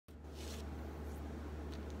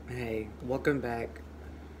Hey, welcome back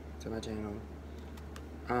to my channel.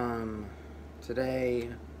 Today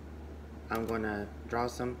I'm gonna draw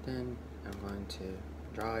something. I'm going to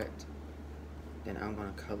draw it, then I'm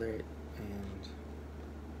gonna color it, and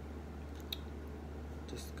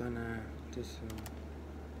just gonna do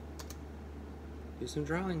some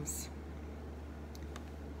drawings.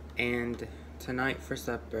 And tonight for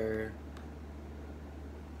supper,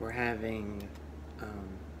 we're having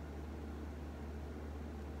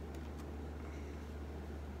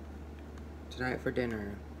tonight for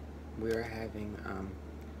dinner, we are having,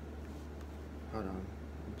 hold on,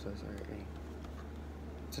 I'm so sorry.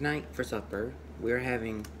 Tonight for supper, we are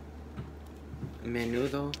having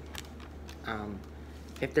menudo.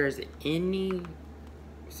 If there's any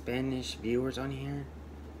Spanish viewers on here,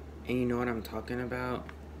 and you know what I'm talking about,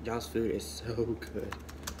 y'all's food is so good.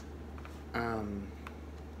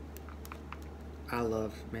 I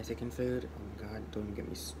love Mexican food. Oh my god, don't even get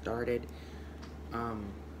me started.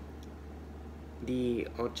 The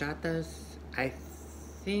horchatas, I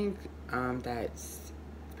think that's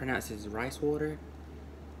pronounced as rice water.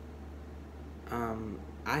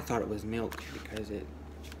 I thought it was milk because it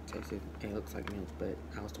looks like milk, but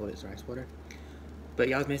I was told it's rice water. But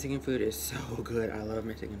y'all's Mexican food is so good. I love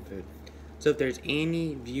Mexican food. So if there's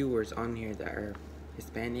any viewers on here that are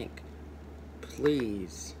Hispanic,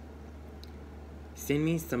 please send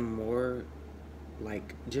me some more,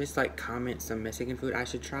 just comment some Mexican food I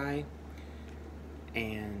should try,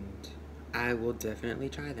 and I will definitely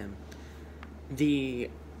try them. The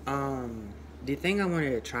thing I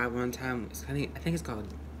wanted to try one time is I think it's called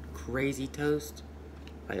Crazy Toast,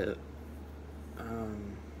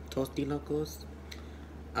 Toasty Locos.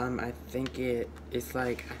 I think it's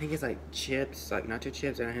like chips, like nacho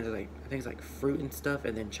chips, and I think it's like fruit and stuff,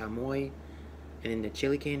 and then chamoy, and then the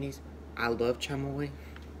chili candies. I love chamoy,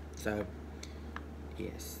 so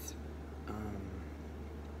yes.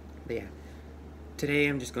 But yeah, today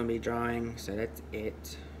I'm just gonna be drawing, so that's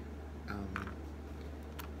it.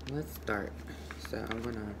 Let's start. So I'm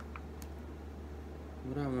gonna,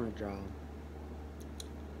 what do I want to draw?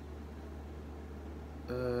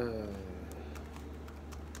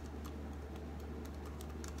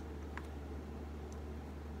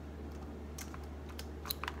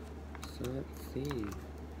 So let's see.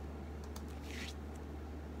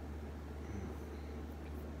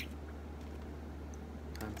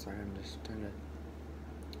 I'm sorry, I'm just trying to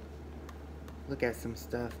look at some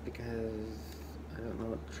stuff because I don't know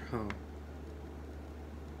what to draw.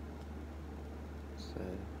 So,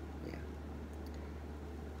 yeah.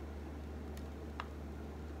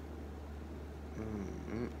 I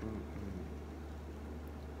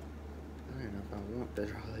don't know if I want to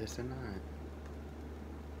draw this or not.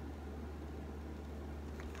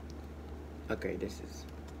 Okay, this is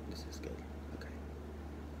good. Okay.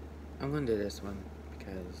 I'm gonna do this one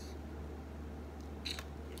because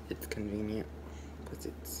it's convenient, because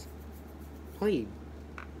it's probably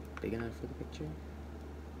big enough for the picture.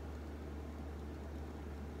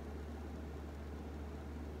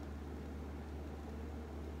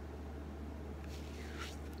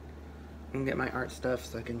 I'm gonna get my art stuff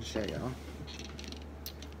so I can show y'all.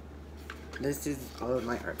 This is all of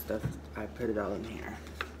my art stuff. I put it all in here.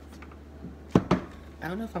 I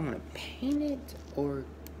don't know if I'm gonna paint it or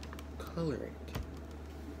color it.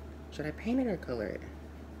 Should I paint it or color it?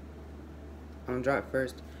 I'm gonna draw it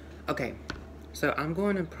first. Okay, so I'm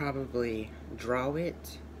going to probably draw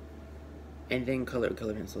it and then color it with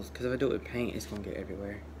color pencils, because if I do it with paint, it's gonna get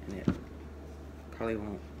everywhere and it probably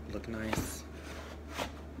won't look nice.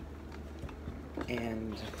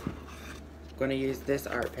 And I'm gonna use this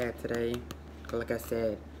art pad today. Like I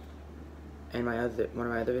said in one of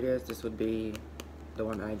my other videos, this would be the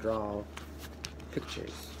one I draw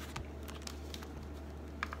pictures.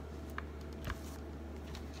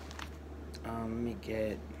 Let me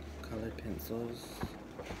get colored pencils.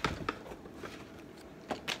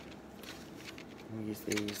 I'm gonna use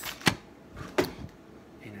these,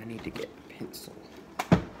 and I need to get a pencil.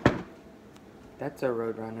 That's a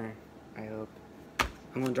Roadrunner, I hope.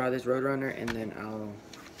 I'm gonna draw this Roadrunner, and then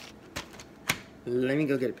let me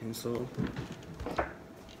go get a pencil.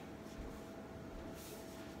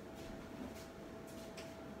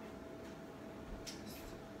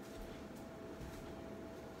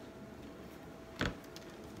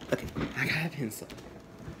 Okay, I got a pencil.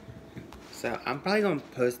 So I'm probably gonna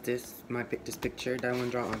post this picture that I'm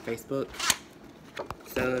gonna draw on Facebook.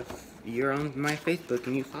 So if you're on my Facebook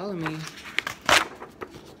and you follow me,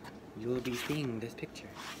 you will be seeing this picture.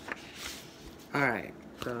 Alright,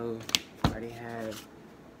 so I already have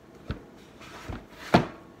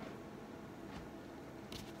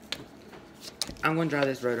I'm gonna draw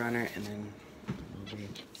this Roadrunner and then we'll be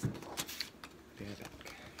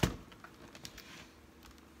back.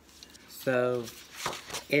 So,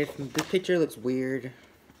 if the picture looks weird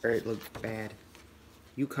or it looks bad,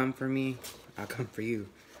 you come for me, I'll come for you.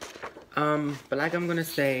 But like I'm gonna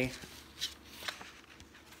say,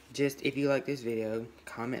 just if you like this video,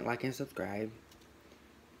 comment, like, and subscribe,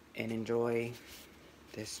 and enjoy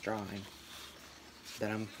this drawing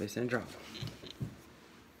that I'm fixing to draw.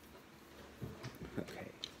 Okay.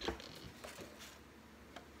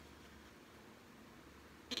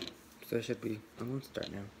 So it should be, I'm gonna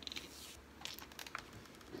start now.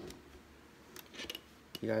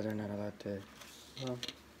 You guys are not allowed to, well,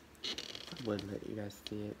 I would let you guys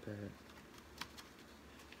see it, but it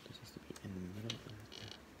has to be in the middle.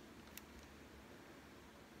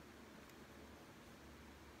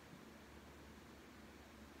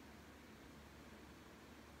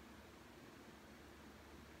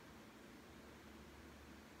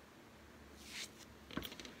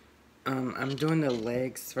 I'm doing the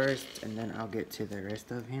legs first, and then I'll get to the rest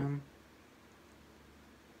of him.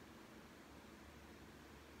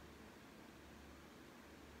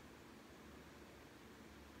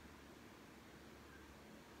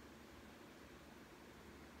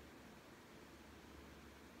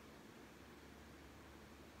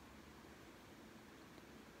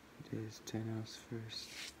 Do his toenails first.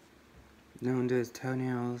 No one do his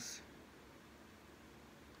toenails.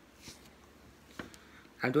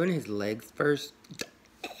 I'm doing his legs first.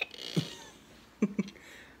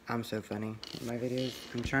 I'm so funny in my videos.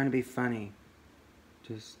 I'm trying to be funny.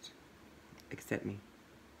 Just accept me.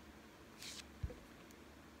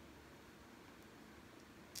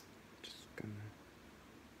 Just gonna.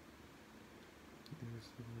 There's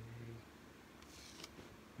the leg.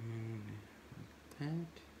 And like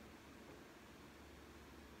that.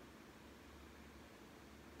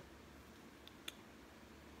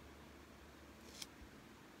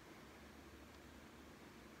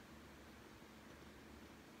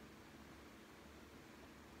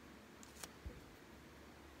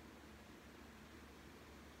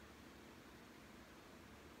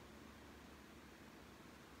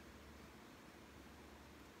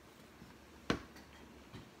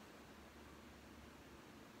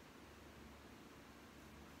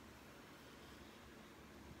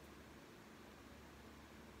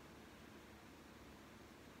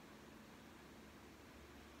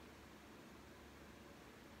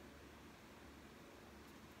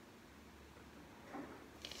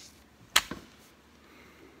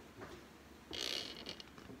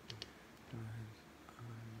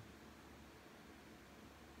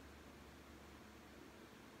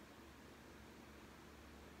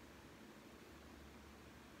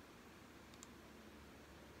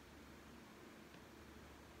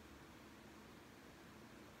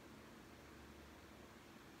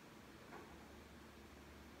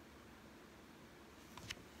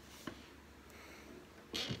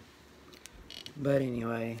 But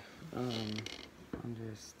anyway, I'm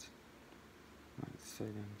just like so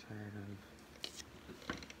damn tired of.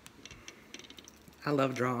 I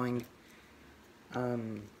love drawing.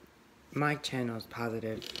 My channel is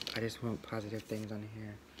positive. I just want positive things on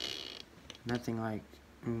here. Nothing like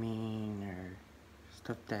mean or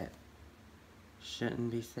stuff that shouldn't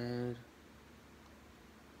be said.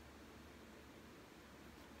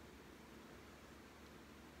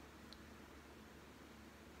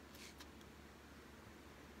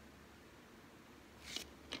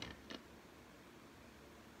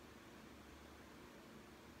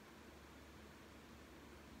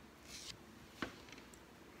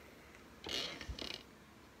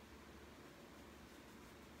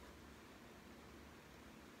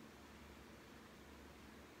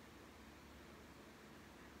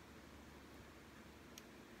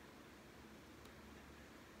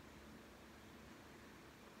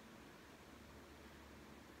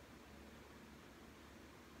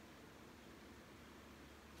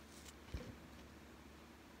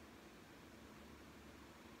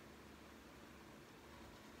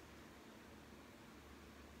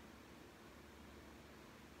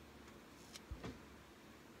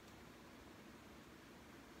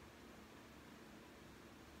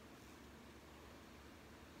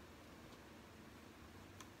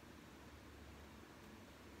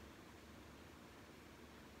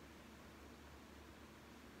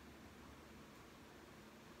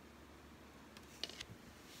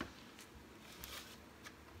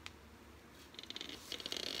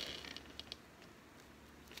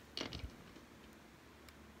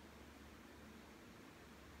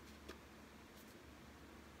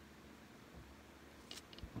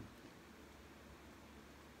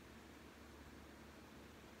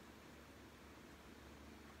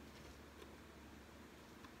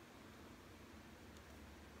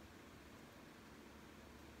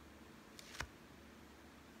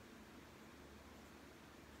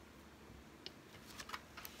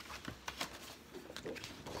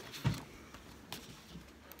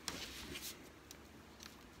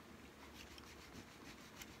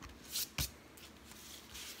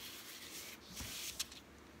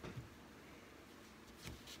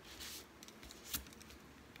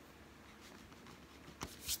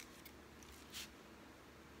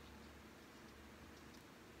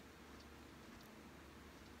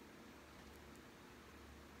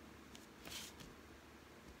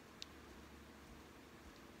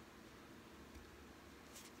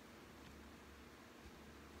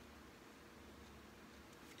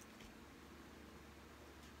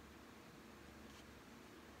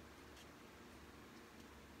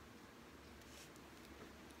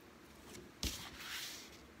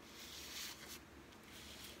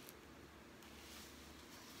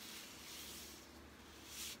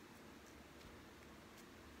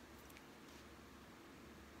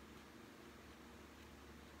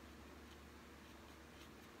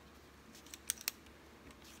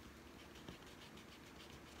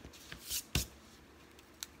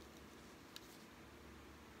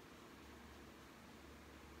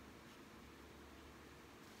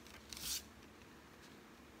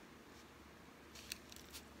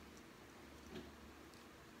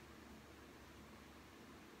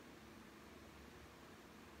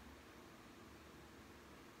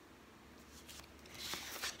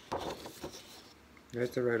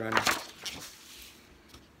 There's the Roadrunner.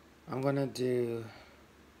 I'm gonna do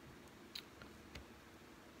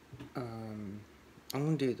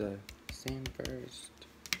the sand first.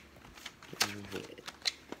 With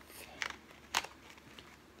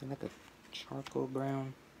like a charcoal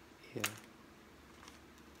brown. Yeah.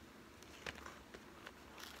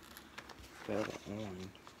 Velvet orange.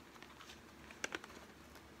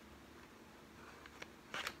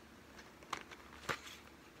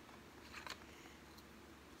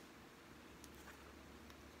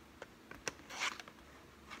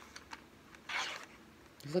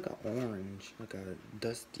 It's like an orange, like a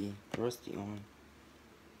dusty, rusty orange.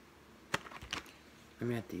 I'm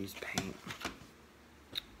gonna have to use paint.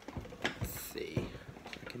 Let's see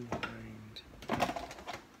if I can find.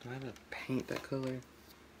 Do I have a paint that color?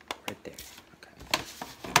 Right there. Okay.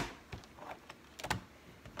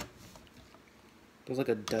 It was like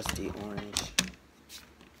a dusty orange.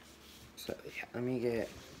 So yeah, let me get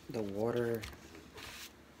the water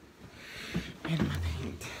and my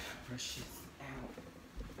paint brushes out.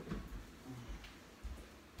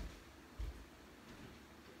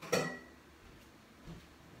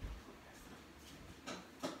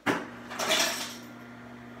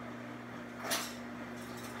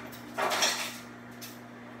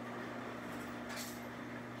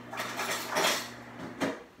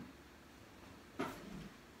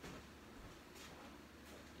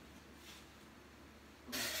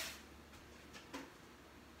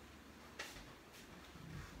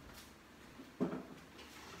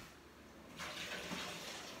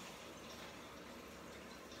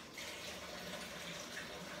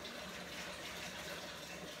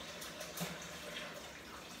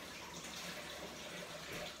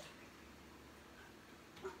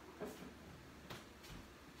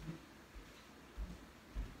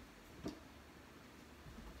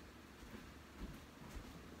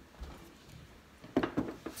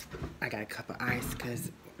 I got a cup of ice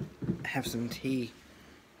because I have some tea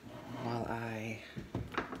while I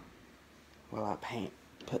paint.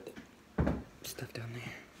 Put the stuff down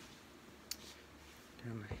there.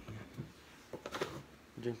 Down my hand.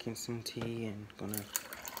 Drinking some tea and gonna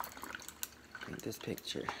paint this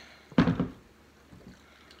picture.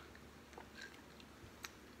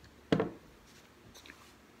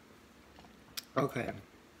 Okay.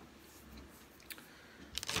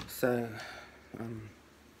 So,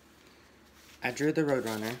 I drew the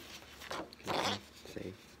Roadrunner. You can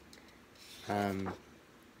see.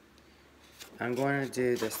 I'm going to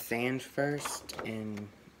do the sand first in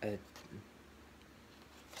a,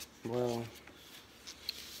 well,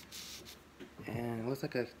 and it looks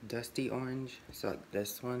like a dusty orange, so like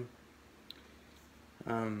this one.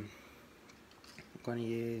 I'm going to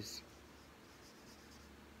use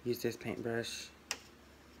this paintbrush,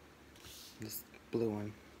 this blue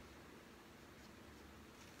one.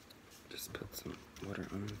 Just put some water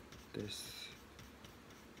on this.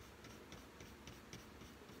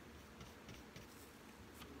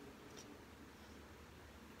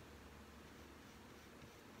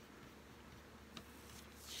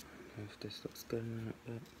 I don't know if this looks good or not,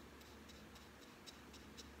 but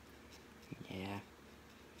yeah.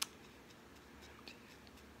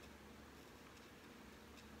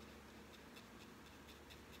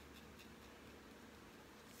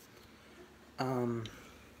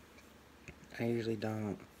 I usually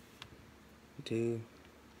don't do.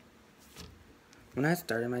 When I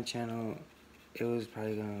started my channel, it was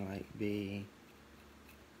probably gonna like be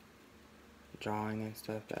drawing and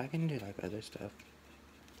stuff, but I can do like other stuff.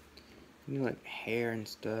 I do like hair and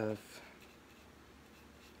stuff.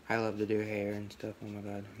 I love to do hair and stuff. Oh my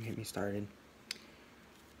god, get me started.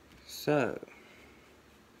 So,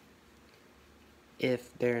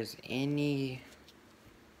 if there's any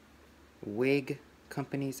wig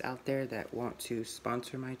companies out there that want to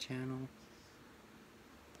sponsor my channel,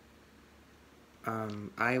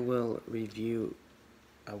 I will review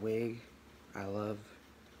a wig. I love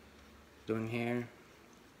doing hair.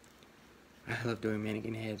 I love doing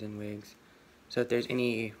mannequin heads and wigs. So if there's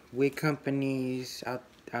any wig companies out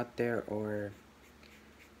there, or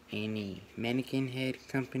any mannequin head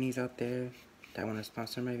companies out there that want to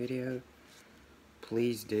sponsor my video,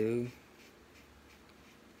 please do.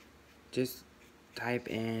 Just type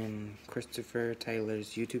in Christopher Taylor's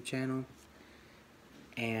YouTube channel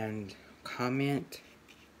and comment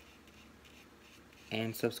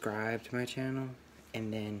and subscribe to my channel,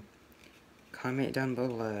 and then comment down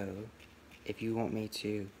below if you want me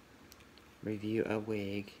to review a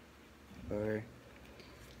wig, or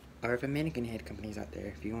if a mannequin head company's out there,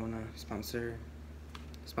 if you want to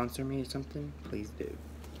sponsor me or something, please do,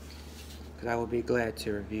 because I will be glad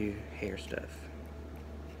to review hair stuff.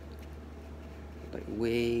 But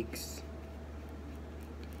wigs.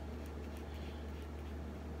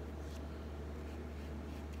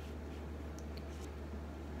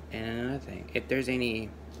 And another thing, if there's any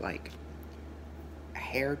like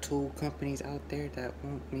hair tool companies out there that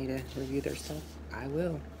want me to review their stuff, I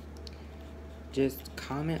will. Just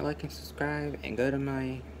comment, like, and subscribe, and go to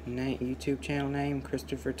my YouTube channel name,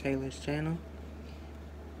 Christopher Taylor's channel.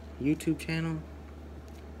 YouTube channel.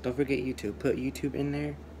 Don't forget YouTube. Put YouTube in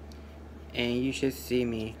there, and you should see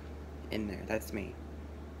me in there. That's me.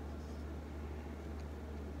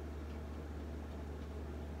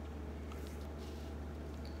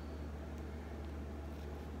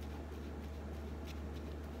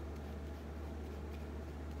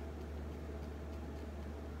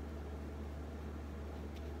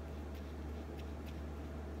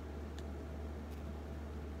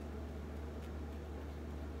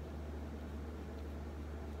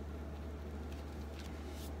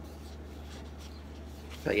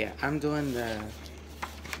 But yeah, I'm doing the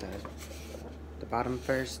bottom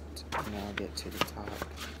first, and then I'll get to the top.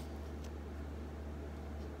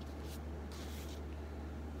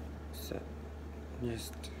 So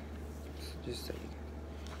just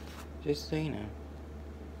so you know.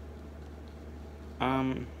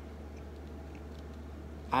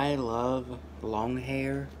 I love long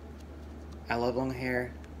hair. I love long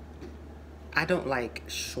hair. I don't like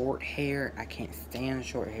short hair. I can't stand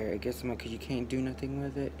short hair. It gets me because you can't do nothing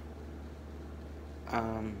with it.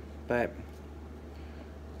 But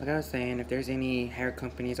like I was saying, if there's any hair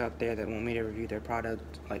companies out there that want me to review their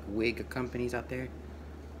product, like wig companies out there,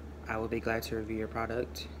 I will be glad to review your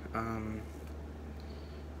product.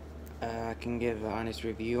 I can give an honest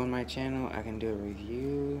review on my channel. I can do a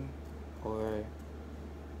review, or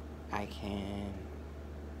I can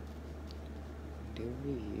do a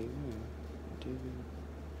review.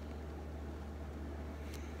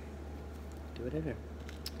 Do whatever.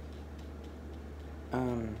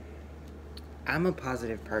 I'm a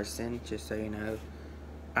positive person, just so you know.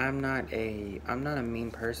 I'm not a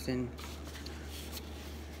mean person.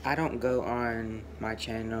 I don't go on my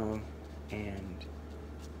channel and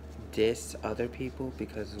diss other people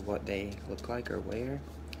because of what they look like or wear.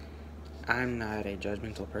 I'm not a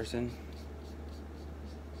judgmental person.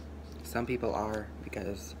 Some people are,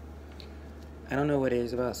 because I don't know what it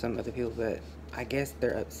is about some other people, but I guess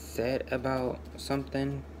they're upset about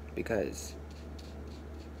something because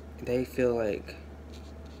they feel like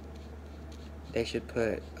they should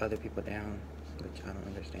put other people down, which I don't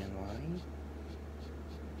understand why.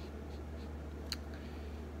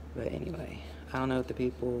 But anyway, I don't know if the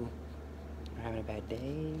people are having a bad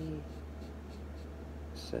day.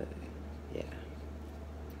 So, yeah.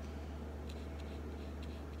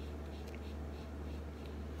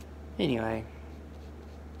 Anyway.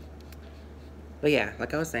 But yeah,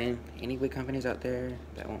 like I was saying, any wig companies out there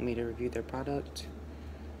that want me to review their product,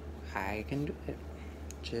 I can do it.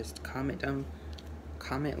 Just comment,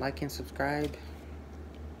 like, and subscribe,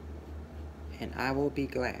 and I will be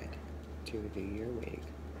glad to review your wig.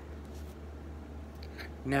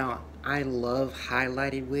 Now, I love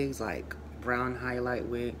highlighted wigs, like brown highlight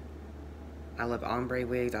wig. I love ombre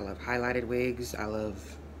wigs. I love highlighted wigs. I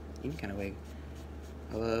love any kind of wig.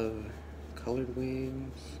 I love colored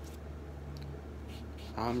wigs,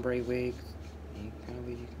 ombre wigs, any kind of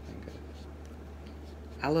wig you can think of.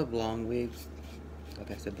 I love long wigs,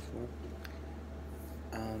 like I said before.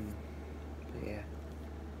 But yeah.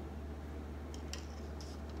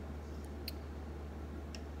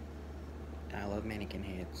 I love mannequin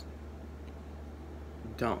heads.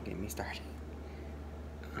 Don't get me started.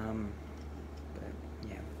 But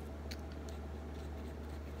yeah.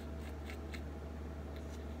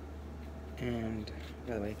 And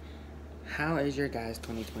by the way, how is your guys'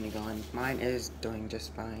 2020 going? Mine is doing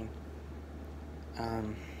just fine.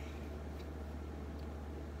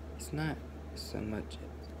 It's not so much,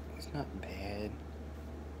 it's not bad,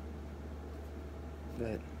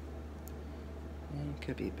 but it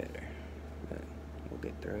could be better, but we'll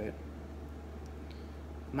get through it.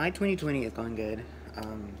 My 2020 is going good.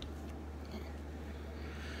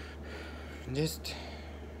 Just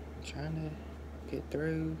trying to get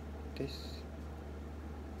through this,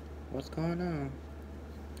 what's going on,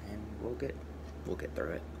 and we'll get through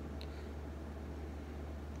it.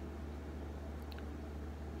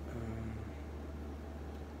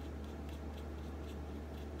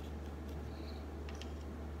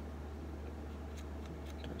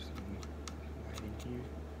 There's some white in here.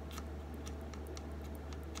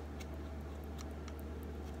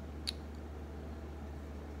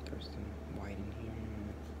 There's some white in here.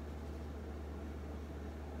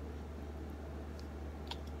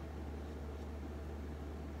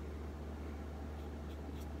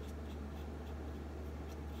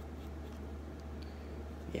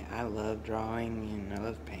 Yeah, I love drawing and I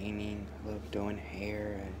love painting. I love doing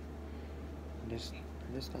hair. I just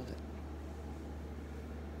love it.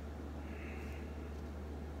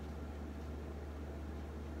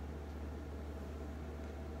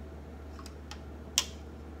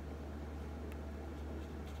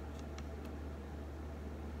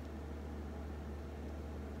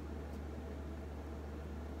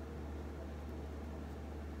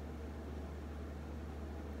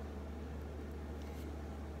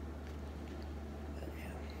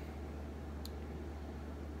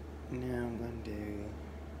 Now I'm going to do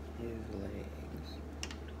his legs.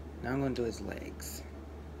 Now I'm going to do his legs.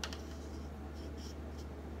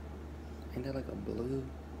 Ain't that like a blue?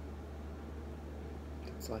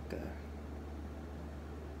 It's like a...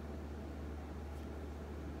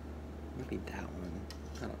 maybe that one.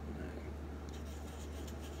 I don't know.